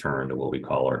try to return to what we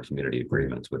call our community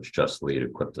agreements, which Just Lead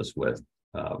equipped us with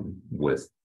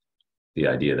the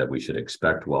idea that we should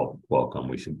expect welcome,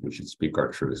 we should speak our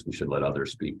truths, we should let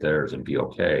others speak theirs, and be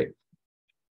okay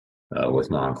with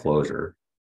non-closure.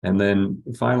 And then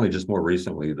finally, just more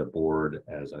recently, the board,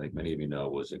 as I think many of you know,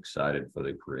 was excited for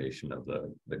the creation of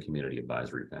the Community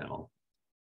Advisory Panel.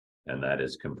 And that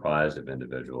is comprised of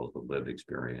individuals with lived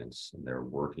experience, and they're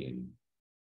working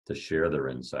to share their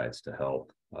insights to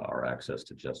help our access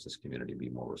to justice community be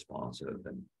more responsive.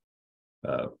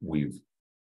 And we've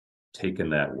taken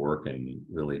that work and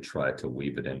really tried to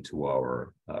weave it into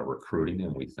our recruiting.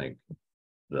 And we think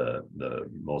the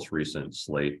most recent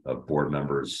slate of board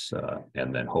members,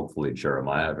 and then hopefully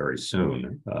Jeremiah very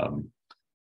soon,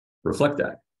 reflect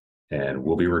that. And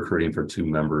we'll be recruiting for 2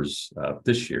 members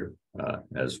this year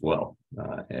as well.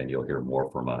 And you'll hear more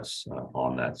from us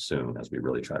on that soon, as we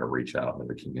really try to reach out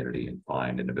into the community and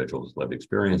find individuals with lived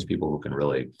experience, people who can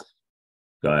really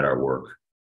guide our work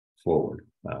forward.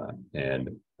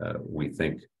 And we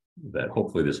think that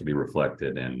hopefully this will be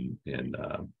reflected in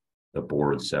the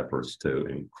board's efforts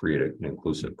to create an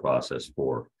inclusive process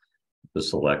for the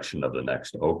selection of the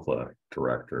next OCLA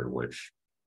director, which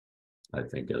I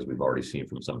think, as we've already seen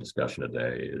from some discussion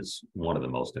today, is one of the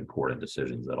most important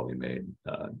decisions that'll be made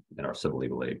in our civil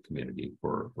legal aid community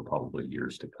for probably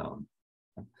years to come.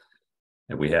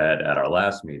 And we had at our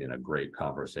last meeting a great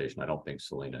conversation. I don't think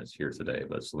Selena is here today,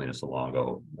 but Selena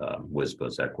Salongo,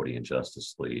 WSBA's Equity and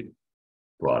Justice Lead,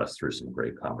 brought us through some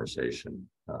great conversation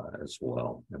as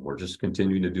well. And we're just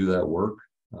continuing to do that work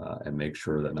and make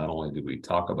sure that not only do we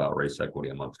talk about race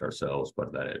equity amongst ourselves,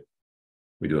 but that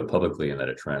we do it publicly and that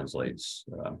it translates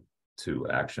to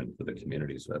action for the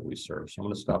communities that we serve. So I'm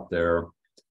going to stop there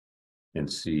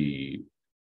and see,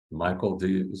 Michael,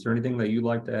 is there anything that you'd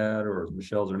like to add, or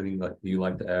Michelle, is there anything that you'd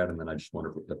like to add? And then I just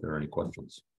wonder if there are any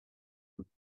questions.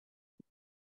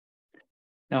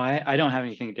 No, I don't have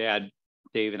anything to add,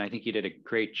 Dave, and I think you did a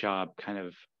great job kind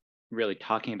of really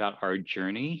talking about our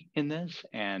journey in this,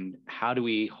 and how do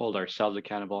we hold ourselves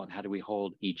accountable and how do we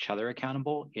hold each other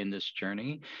accountable in this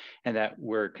journey, and that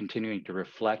we're continuing to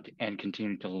reflect and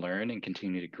continue to learn and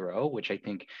continue to grow, which I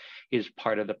think is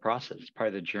part of the process, part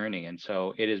of the journey. And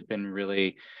so it has been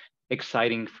really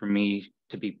exciting for me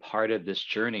to be part of this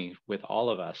journey with all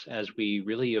of us as we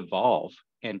really evolve,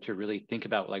 and to really think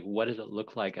about, like, what does it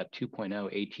look like at 2.0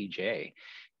 ATJ,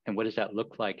 and what does that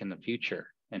look like in the future?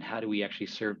 And how do we actually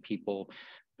serve people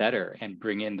better and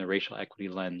bring in the racial equity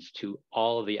lens to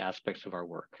all of the aspects of our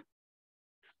work?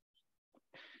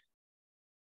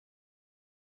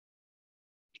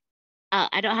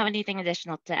 I don't have anything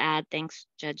additional to add. Thanks,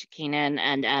 Judge Keenan.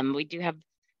 And we do have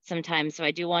some time, so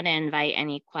I do want to invite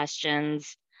any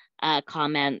questions,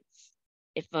 comments,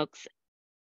 if folks,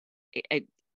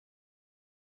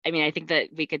 I mean, I think that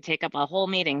we could take up a whole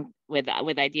meeting with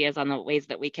ideas on the ways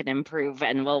that we can improve,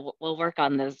 and we'll work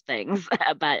on those things.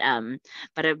 but it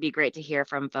would be great to hear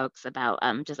from folks about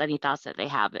just any thoughts that they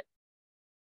have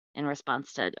in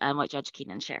response to what Judge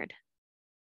Keenan shared.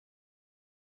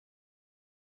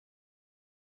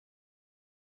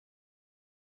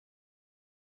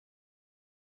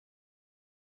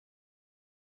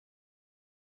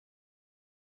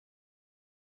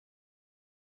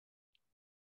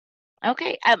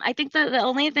 Okay, I think that the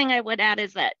only thing I would add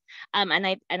is that, and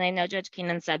I know Judge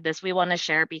Keenan said this, we want to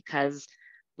share because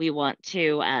we want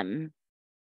to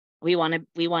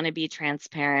be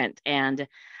transparent. And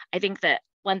I think that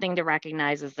one thing to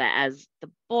recognize is that as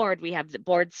the board, we have the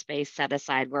board space set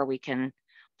aside where we can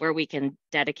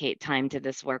dedicate time to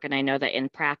this work. And I know that in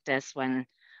practice, when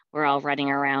we're all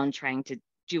running around trying to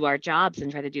do our jobs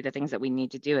and try to do the things that we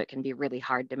need to do, it can be really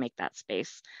hard to make that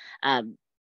space. And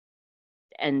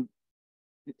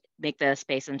make the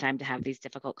space and time to have these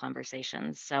difficult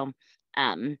conversations. So,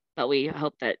 but we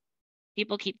hope that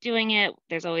people keep doing it.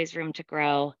 There's always room to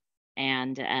grow.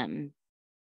 And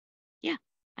yeah,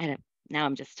 now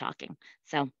I'm just talking.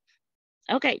 So,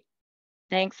 okay,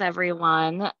 thanks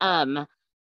everyone. I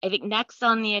think next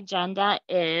on the agenda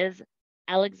is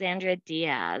Alexandra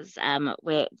Diaz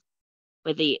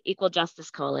with the Equal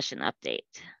Justice Coalition update.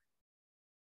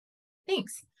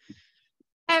 Thanks.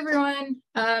 Hi, everyone.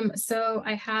 So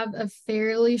I have a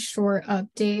fairly short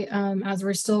update as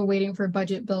we're still waiting for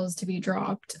budget bills to be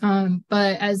dropped.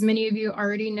 But as many of you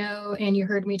already know, and you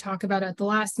heard me talk about at the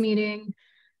last meeting,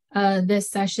 this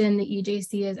session, the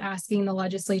EJC is asking the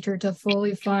legislature to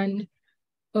fully fund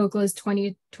OCLA's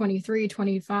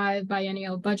 2023-25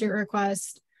 biennial budget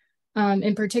request.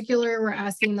 In particular, we're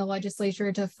asking the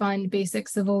legislature to fund basic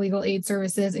civil legal aid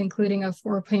services, including a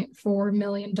 $4.4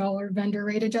 million vendor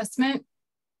rate adjustment.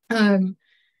 And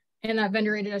that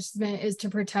vendor rate adjustment is to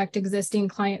protect existing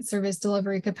client service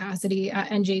delivery capacity at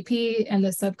NJP and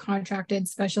the subcontracted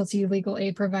specialty legal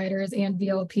aid providers and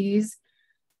VLPs.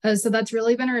 So that's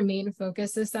really been our main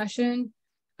focus this session.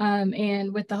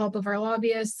 And with the help of our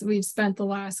lobbyists, we've spent the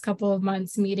last couple of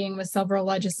months meeting with several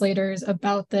legislators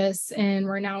about this, and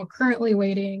we're now currently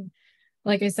waiting,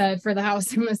 like I said, for the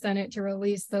House and the Senate to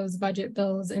release those budget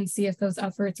bills and see if those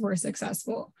efforts were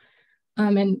successful.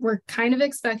 And we're kind of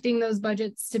expecting those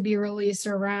budgets to be released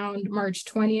around March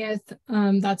 20th.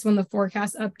 That's when the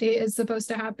forecast update is supposed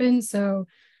to happen. So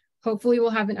hopefully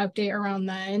we'll have an update around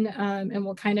then, and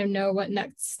we'll kind of know what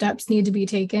next steps need to be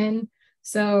taken.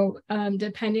 So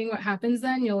depending what happens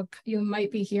then, you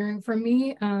might be hearing from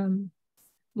me.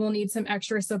 We'll need some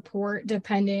extra support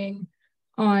depending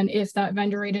on if that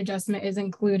vendor rate adjustment is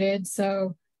included.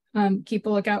 So keep a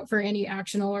lookout for any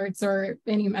action alerts or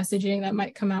any messaging that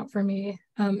might come out for me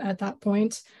at that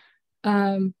point.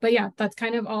 But yeah, that's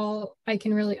kind of all I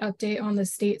can really update on the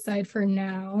state side for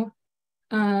now.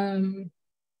 On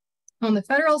the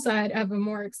federal side, I have a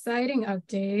more exciting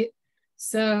update.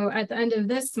 So at the end of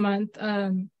this month,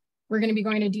 we're going to be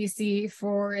going to DC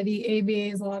for the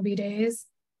ABA's lobby days.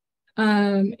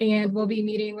 And we'll be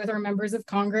meeting with our members of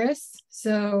Congress.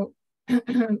 So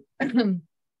excuse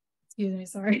me,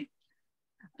 sorry.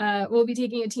 We'll be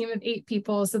taking a team of 8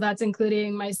 people. So that's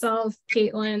including myself,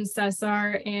 Caitlin,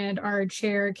 Cesar, and our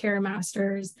chair, Kara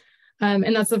Masters.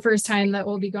 And that's the first time that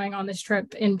we'll be going on this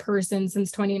trip in person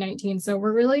since 2019. So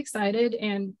we're really excited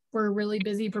and we're really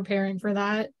busy preparing for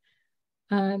that.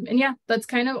 And yeah, that's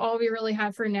kind of all we really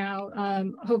have for now.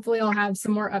 Hopefully I'll have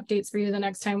some more updates for you the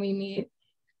next time we meet.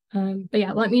 But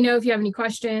yeah, let me know if you have any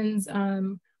questions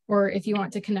or if you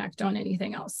want to connect on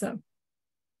anything else. So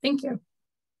thank you.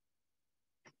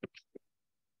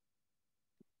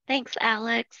 Thanks,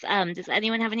 Alex. Does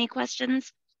anyone have any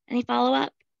questions? Any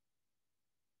follow-up?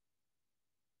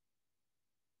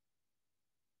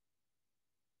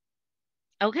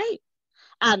 Okay.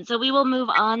 So we will move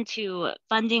on to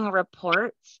funding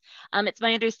reports. It's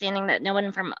my understanding that no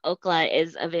one from OCLA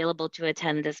is available to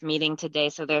attend this meeting today,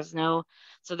 so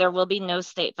there will be no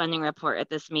state funding report at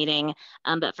this meeting.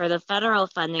 But for the federal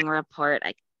funding report,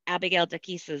 Abigail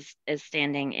Dakis is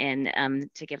standing in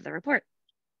to give the report.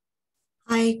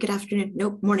 Hi, good afternoon.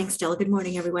 Nope, morning still. Good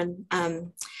morning, everyone.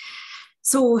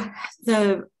 So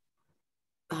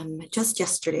just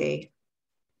yesterday,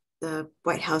 the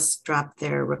White House dropped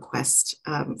their request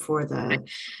for the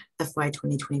FY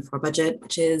 2024 budget,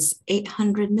 which is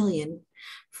 $800 million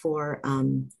for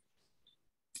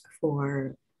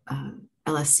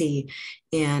LSC,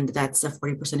 and that's a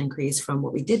 40% increase from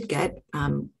what we did get.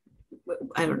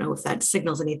 I don't know if that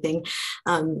signals anything.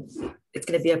 It's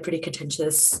going to be a pretty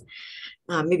contentious,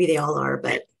 maybe they all are,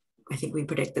 but I think we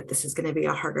predict that this is going to be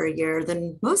a harder year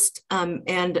than most.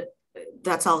 And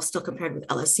that's all still compared with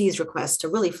LSC's request to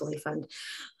really fully fund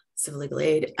civil legal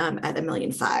aid at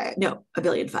 $1.5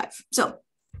 billion. So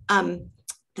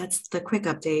that's the quick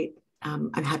update.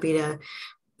 I'm happy to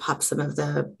pop some of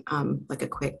the, like a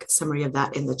quick summary of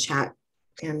that in the chat.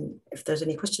 And if there's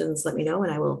any questions, let me know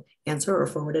and I will answer or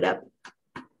forward it up.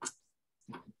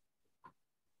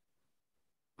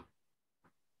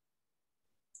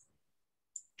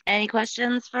 Any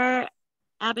questions for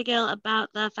Abigail about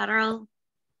the federal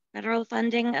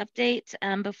funding update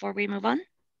before we move on?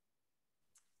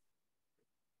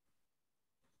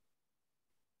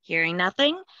 Hearing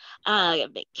nothing.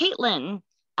 Caitlin,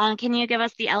 can you give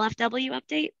us the LFW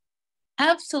update?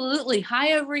 Absolutely. Hi,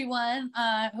 everyone.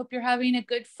 Hope you're having a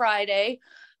good Friday.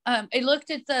 I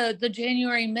looked at the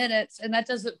January minutes, and that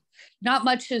not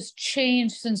much has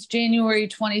changed since January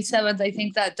 27th. I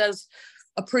think that does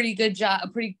a pretty good job,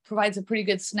 provides a pretty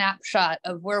good snapshot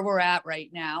of where we're at right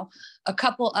now. A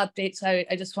couple updates I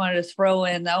just wanted to throw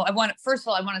in, though. First of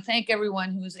all, I want to thank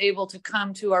everyone who was able to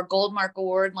come to our Goldmark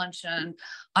Award luncheon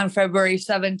on February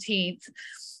 17th.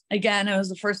 Again, it was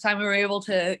the first time we were able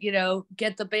to,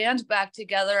 get the band back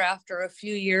together after a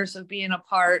few years of being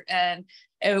apart. And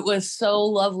it was so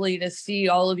lovely to see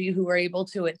all of you who were able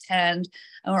to attend.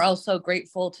 And we're also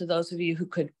grateful to those of you who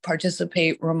could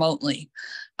participate remotely.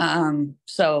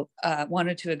 So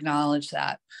wanted to acknowledge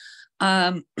that.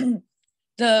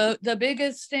 The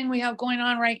biggest thing we have going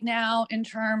on right now in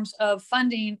terms of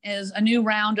funding is a new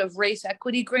round of race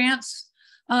equity grants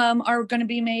are going to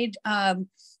be made.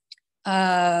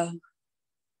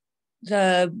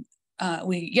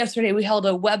 Yesterday we held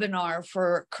a webinar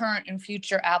for current and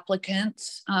future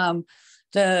applicants.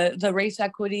 The Race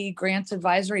Equity Grants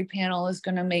Advisory Panel is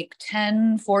going to make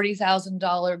 10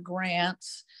 $40,000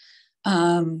 grants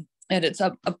at its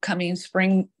upcoming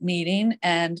spring meeting,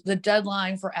 and the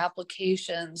deadline for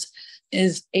applications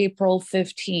is April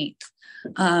 15th.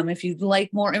 If you'd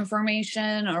like more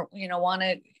information or want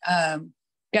to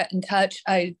get in touch,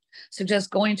 I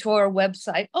suggest going to our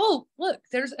website. Oh, look,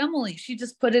 there's Emily. She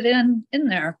just put it in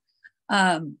there.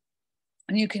 And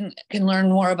you can learn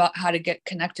more about how to get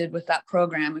connected with that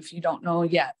program if you don't know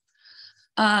yet.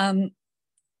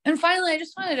 And finally, I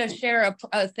just wanted to share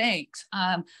a thanks.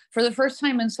 For the first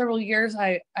time in several years,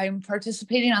 I'm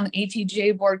participating on the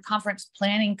ATJ Board Conference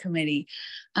Planning Committee.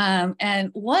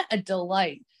 And what a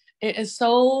delight. It is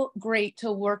so great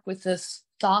to work with this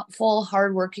thoughtful,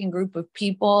 hardworking group of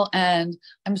people. And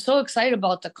I'm so excited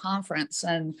about the conference.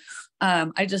 And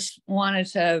I just wanted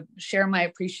to share my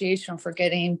appreciation for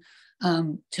getting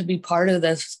to be part of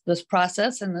this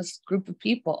process and this group of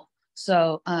people.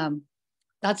 So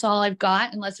that's all I've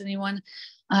got, unless anyone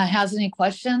has any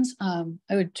questions. I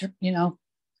would,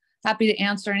 happy to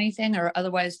answer anything, or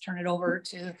otherwise turn it over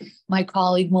to my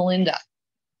colleague, Melinda.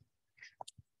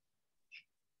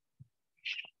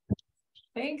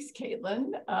 Thanks,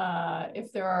 Caitlin.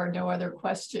 If there are no other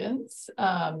questions,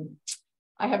 I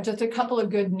have just a couple of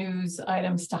good news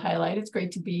items to highlight. It's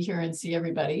great to be here and see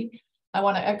everybody. I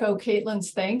want to echo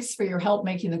Caitlin's thanks for your help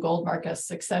making the Goldmark a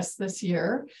success this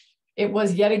year. It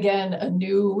was yet again a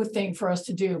new thing for us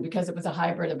to do because it was a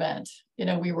hybrid event.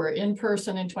 We were in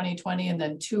person in 2020 and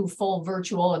then 2 full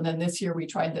virtual. And then this year we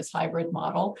tried this hybrid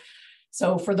model.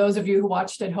 So for those of you who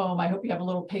watched at home, I hope you have a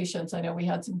little patience. I know we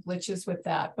had some glitches with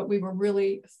that, but we were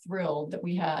really thrilled that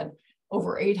we had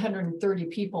over 830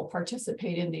 people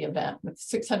participate in the event, with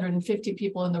 650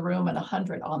 people in the room and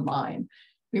 100 online.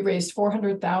 We raised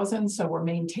 $400,000, so we're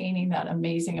maintaining that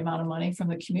amazing amount of money from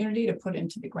the community to put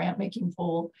into the grant making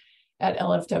pool at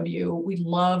LFW. We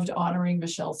loved honoring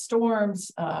Michelle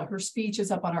Storms. Her speech is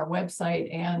up on our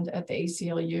website and at the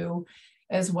ACLU,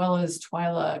 as well as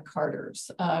Twyla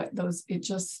Carter's.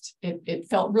 It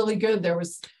felt really good. There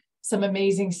was some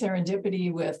amazing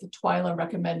serendipity with Twyla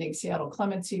recommending Seattle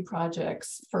Clemency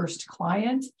Project's first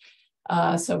client.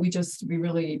 So we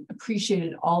really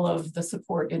appreciated all of the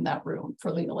support in that room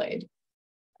for legal aid.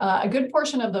 A good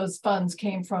portion of those funds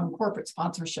came from corporate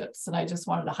sponsorships, and I just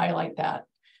wanted to highlight that.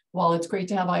 While it's great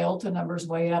to have IOLTA numbers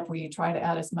way up, we try to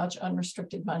add as much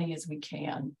unrestricted money as we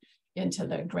can into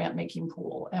the grant making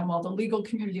pool. And while the legal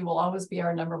community will always be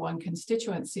our #1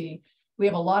 constituency, we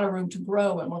have a lot of room to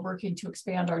grow, and we're working to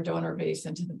expand our donor base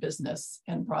into the business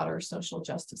and broader social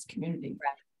justice community.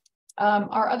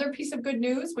 Our other piece of good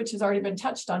news, which has already been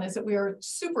touched on, is that we are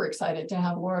super excited to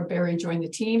have Laura Berry join the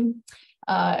team.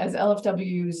 As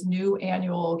LFW's new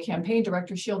annual campaign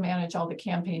director, she'll manage all the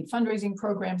campaign fundraising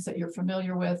programs that you're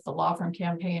familiar with, the law firm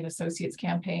campaign, associates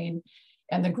campaign,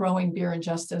 and the growing beer and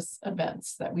justice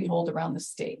events that we hold around the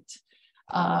state.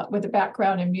 With a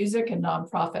background in music and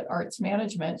nonprofit arts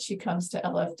management, she comes to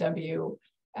LFW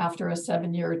after a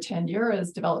 7-year tenure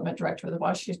as development director of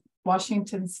the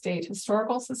Washington State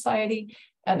Historical Society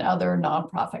and other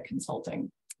nonprofit consulting.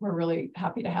 We're really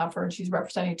happy to have her, and she's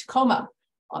representing Tacoma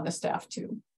on the staff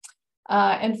too.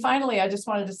 And finally, I just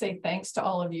wanted to say thanks to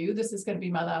all of you. This is going to be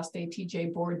my last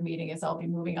ATJ board meeting, as I'll be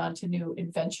moving on to new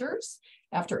adventures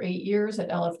after 8 years at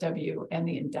LFW and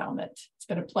the endowment. It's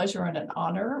been a pleasure and an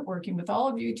honor working with all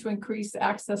of you to increase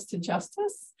access to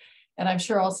justice. And I'm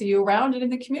sure I'll see you around and in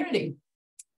the community.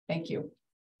 Thank you.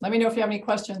 Let me know if you have any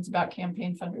questions about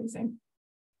campaign fundraising.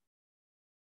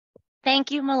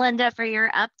 Thank you, Melinda, for your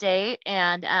update,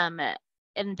 and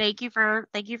thank you for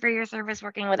your service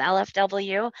working with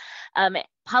LFW.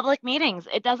 Public meetings,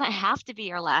 it doesn't have to be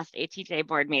your last ATJ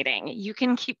board meeting. You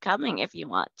can keep coming if you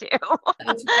want to.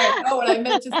 That's right. Oh, and I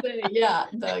meant to say, yeah,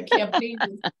 the campaign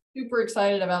is super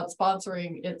excited about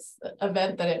sponsoring its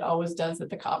event that it always does at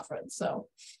the conference. So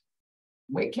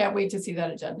can't wait to see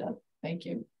that agenda. Thank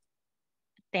you.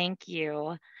 Thank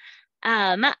you.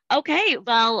 Okay,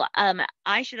 well,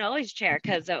 I should always chair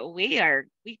because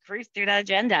we cruise through that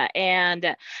agenda,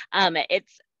 and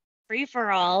it's free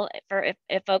for all for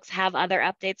if folks have other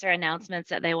updates or announcements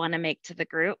that they want to make to the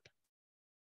group.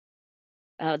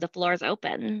 The floor is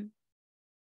open.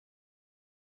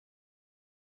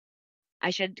 I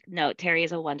should note Terry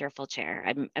is a wonderful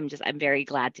chair. I'm very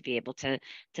glad to be able to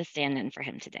stand in for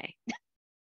him today.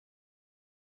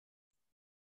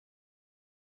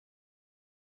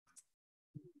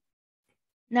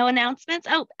 No announcements?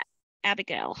 Oh,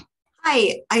 Abigail.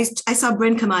 Hi, I saw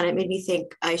Bryn come on. It made me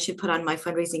think I should put on my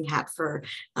fundraising hat for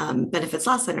Benefits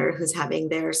Law Center, who's having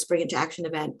their Spring into Action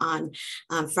event on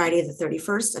Friday the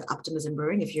 31st at Optimism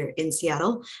Brewing. If you're in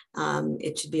Seattle,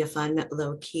 it should be a fun,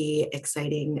 low-key,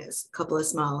 exciting couple of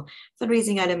small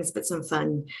fundraising items, but some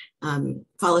fun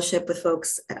fellowship with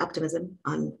folks at Optimism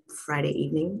on Friday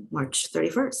evening, March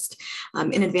 31st.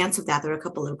 In advance of that, there are a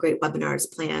couple of great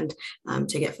webinars planned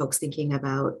to get folks thinking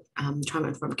about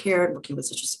trauma-informed care and working with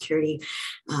Social Security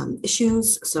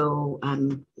issues. So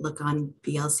look on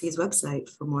BLC's website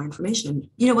for more information.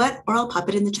 You know what? Or I'll pop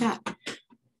it in the chat.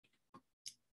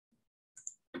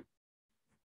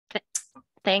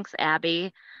 Thanks,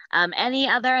 Abby. Any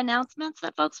other announcements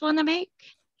that folks want to make?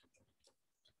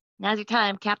 Now's your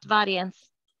time, captive audience.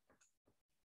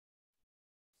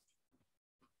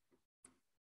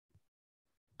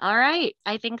 All right,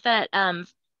 I think that's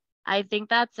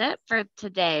it for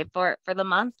today, for the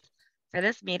month, for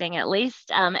this meeting at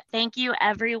least. Thank you,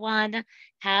 everyone.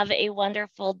 Have a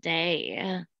wonderful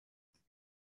day.